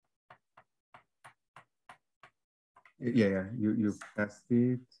 Yeah, you passed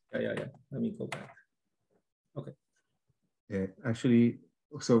it. Yeah. Let me go back. Okay. Actually,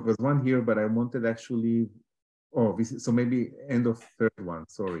 so there's one here, but I wanted actually, so maybe end of third one,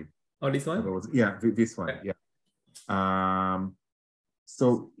 sorry. Oh, this one? Yeah, this one, okay. Yeah.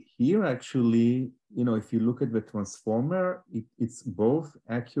 So here actually, if you look at the transformer, it's both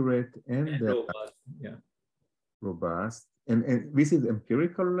accurate and robust, yeah. Robust. And this is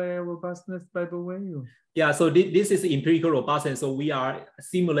empirical robustness, by the way? Or? Yeah, so this is empirical robustness. So we are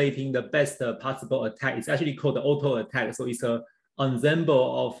simulating the best possible attack. It's actually called the auto attack. So it's an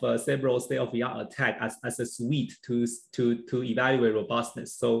ensemble of several state-of-the-art attacks as a suite to evaluate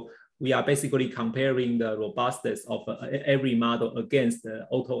robustness. So we are basically comparing the robustness of every model against the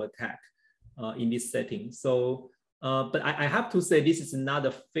auto attack in this setting. So, but I have to say this is not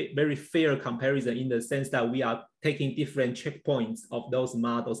a very fair comparison in the sense that we are taking different checkpoints of those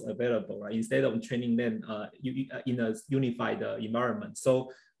models available, right? Instead of training them in a unified environment.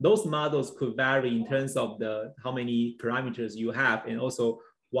 So those models could vary in terms of how many parameters you have and also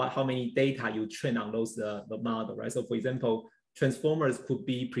how many data you train on those the model, right? So for example, transformers could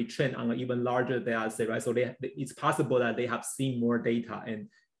be pre-trained on an even larger data set, right? So it's possible that they have seen more data and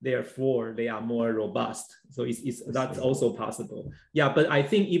therefore they are more robust. So that's also possible. Yeah, but I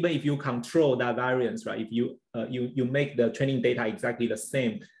think even if you control that variance, right? If you make the training data exactly the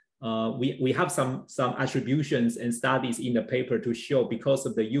same, we have some attributions and studies in the paper to show because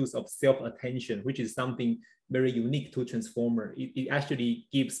of the use of self-attention, which is something very unique to transformer, it actually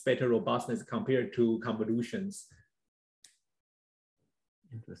gives better robustness compared to convolutions.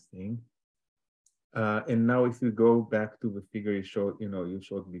 Interesting. And now if you go back to the figure you showed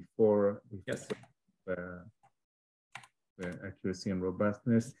before, yes, the accuracy and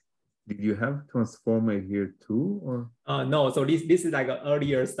robustness, did you have transformer here too, or? No, so this is like an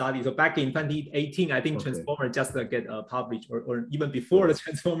earlier study. So back in 2018, I think okay. transformer just get published, or even before the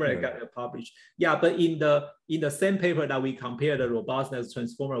transformer got published. Yeah, but in the same paper that we compare the robustness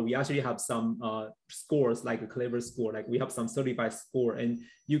transformer, we actually have some scores like a clever score, like we have some certified score, and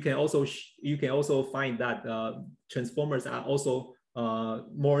you can also find that transformers are also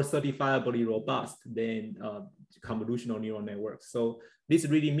more certifiably robust than convolutional neural networks. So this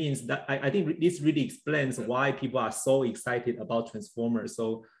really means that I think this really explains why people are so excited about transformers.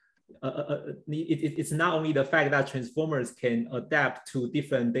 So it's not only the fact that transformers can adapt to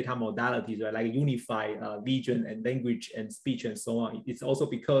different data modalities, right? Like unify vision and language and speech and so on. It's also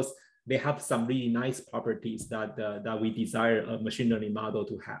because they have some really nice properties that we desire a machine learning model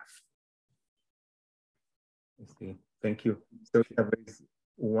to have. I see. Thank you. So there is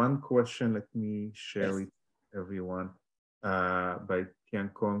one question. Let me share it, everyone. By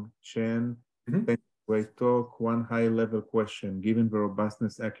Tiankong Chen. Great talk. One high-level question: given the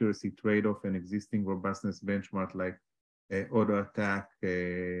robustness accuracy trade-off and existing robustness benchmark like auto attack,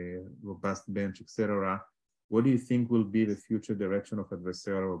 robust bench, etc., what do you think will be the future direction of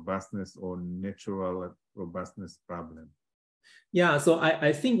adversarial robustness or natural robustness problem? Yeah, so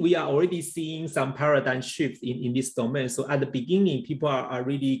I think we are already seeing some paradigm shifts in this domain. So at the beginning, people are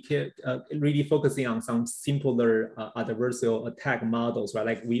really focusing on some simpler adversarial attack models, right?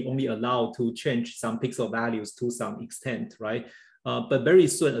 Like we only allow to change some pixel values to some extent, right? But very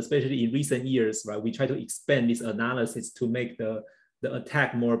soon, especially in recent years, right, we try to expand this analysis to make the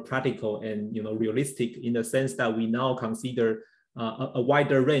attack more practical and realistic in the sense that we now consider a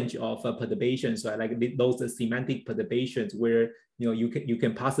wider range of perturbations, right? Like those semantic perturbations where you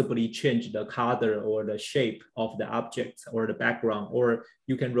can possibly change the color or the shape of the object or the background, or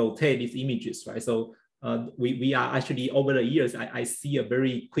you can rotate these images, right? So we are actually, over the years, I see a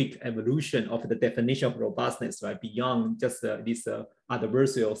very quick evolution of the definition of robustness, right? Beyond just this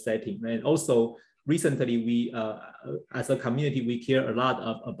adversarial setting. And also recently, we as a community, we care a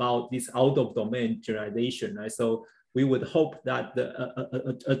lot about this out of domain generalization, right? So we would hope that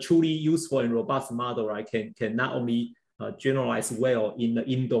a truly useful and robust model, right, can not only generalize well in the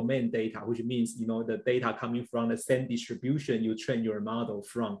in-domain data, which means the data coming from the same distribution you train your model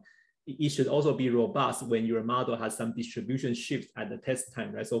from. It should also be robust when your model has some distribution shift at the test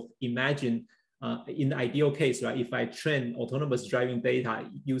time, right? So imagine in the ideal case, right, if I train autonomous driving data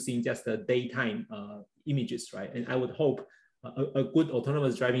using just the daytime images, right, and I would hope a good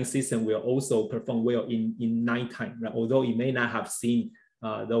autonomous driving system will also perform well in nighttime, right? Although it may not have seen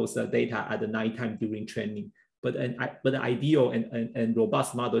those data at the nighttime during training. But the ideal and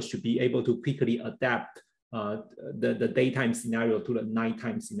robust model should be able to quickly adapt the daytime scenario to the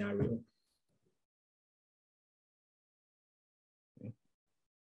nighttime scenario.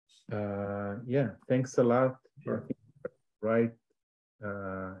 Yeah, thanks a lot. Sure. Right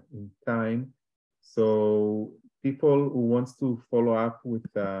in time. So people who wants to follow up with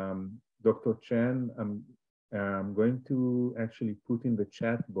Dr. Chen, I'm going to actually put in the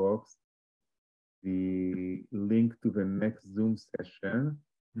chat box the link to the next Zoom session.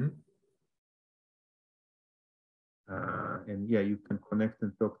 Mm-hmm. And yeah, you can connect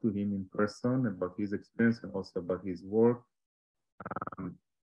and talk to him in person about his experience and also about his work.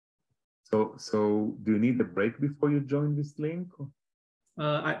 So do you need a break before you join this link?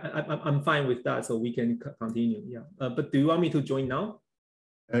 I'm fine with that, so we can continue. Yeah, but do you want me to join now?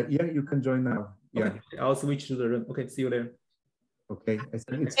 Yeah, you can join now. Yeah, okay, I'll switch to the room. Okay, see you there. Okay, I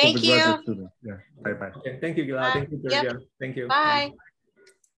think it's for the graduate student. Yeah, bye bye. Okay, thank you, Gilad. Thank you, Georgia. Yep. Thank you. Bye.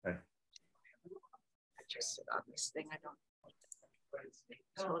 Bye. I just sit on this thing. I don't.